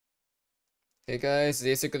Hey guys,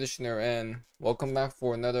 it's ACairconditioner and welcome back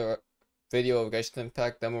for another video of Genshin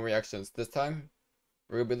Impact demo reactions. This time,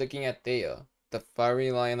 we'll be looking at Dehya, the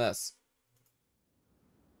fiery lioness.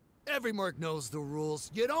 Every merc knows the rules.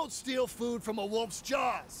 You don't steal food from a wolf's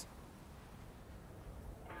jaws.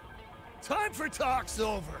 Time for talks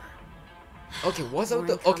over. Okay, what's up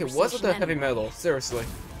with the heavy metal? Seriously.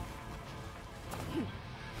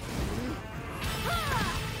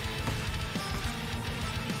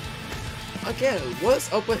 Again,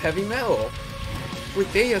 what's up with heavy metal?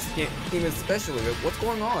 With Dehya's team especially, what's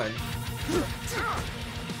going on?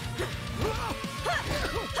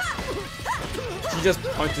 She just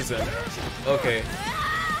punches him. Okay.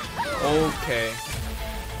 Okay.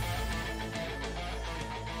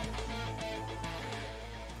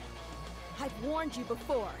 I've warned you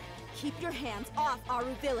before. Keep your hands off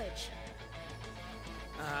Aru village.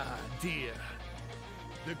 Ah, Dehya.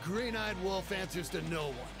 The green-eyed wolf answers to no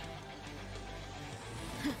one.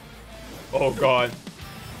 Oh god.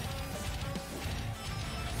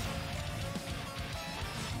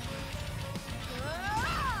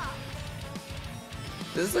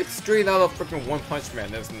 This is like straight out of freaking One Punch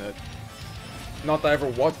Man, isn't it? Not that I ever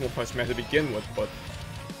watched One Punch Man to begin with, but...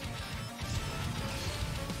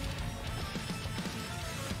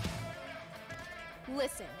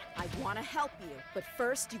 Listen, I want to help you, but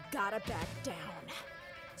first you gotta back down.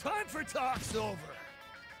 Time for talks over.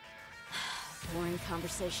 Boring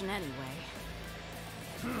conversation anyway.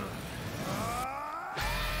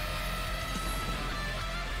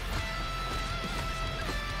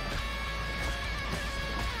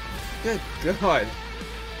 Good god.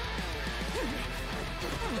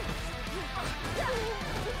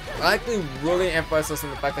 I actually really emphasize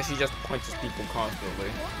on the fact that she just punches people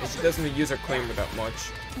constantly. And she doesn't use her claimer that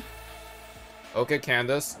much. Okay,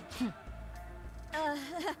 Candace.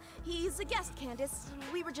 He's a guest, Candace.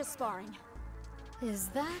 We were just sparring. Is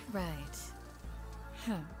that right?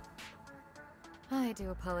 I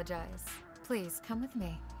do apologize. Please come with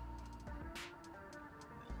me.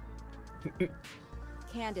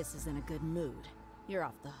 Candace is in a good mood. You're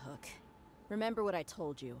off the hook. Remember what I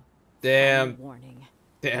told you. Damn. Warning.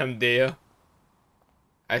 Damn, Dehya.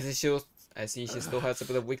 I see she still has a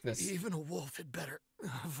bit of weakness. Even a wolf had better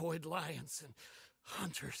avoid lions and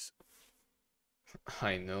hunters.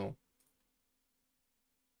 I know.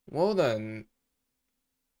 Well then,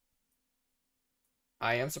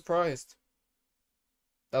 I am surprised.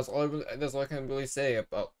 That's all I can really say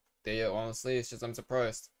about Dehya. Honestly, it's just I'm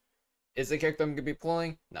surprised. Is the character I'm gonna be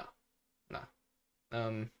pulling? No, nah.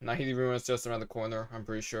 Nahidi Rumor is just around the corner. I'm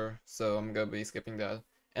pretty sure, so I'm gonna be skipping that.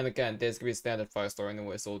 And again, Dehya's gonna be a standard 5-star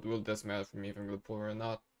anyway, so it really doesn't matter for me if I'm gonna pull her or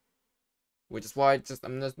not. Which is why I'm just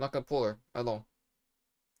not gonna pull her at all.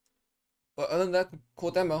 But other than that, cool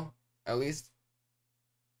demo, at least.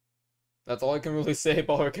 That's all I can really say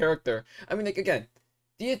about her character. I mean, like again,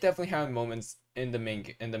 Dehya definitely had moments in the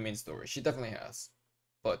main story. She definitely has,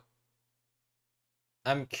 but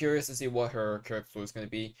I'm curious to see what her character story is going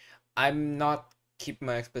to be. I'm not keeping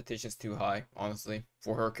my expectations too high, honestly,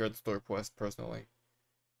 for her character story quest personally.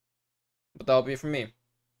 But that'll be it for me.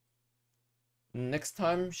 Next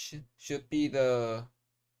time should be the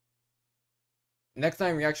next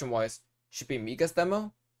time reaction-wise should be Mika's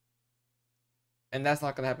demo. And that's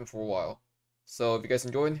not going to happen for a while. So if you guys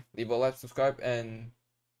enjoyed, leave a like, subscribe, and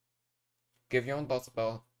give your own thoughts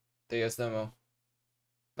about Dehya's demo.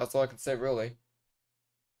 That's all I can say, really.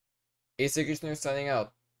 ACairconditioner signing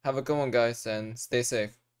out. Have a good one, guys, and stay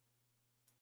safe.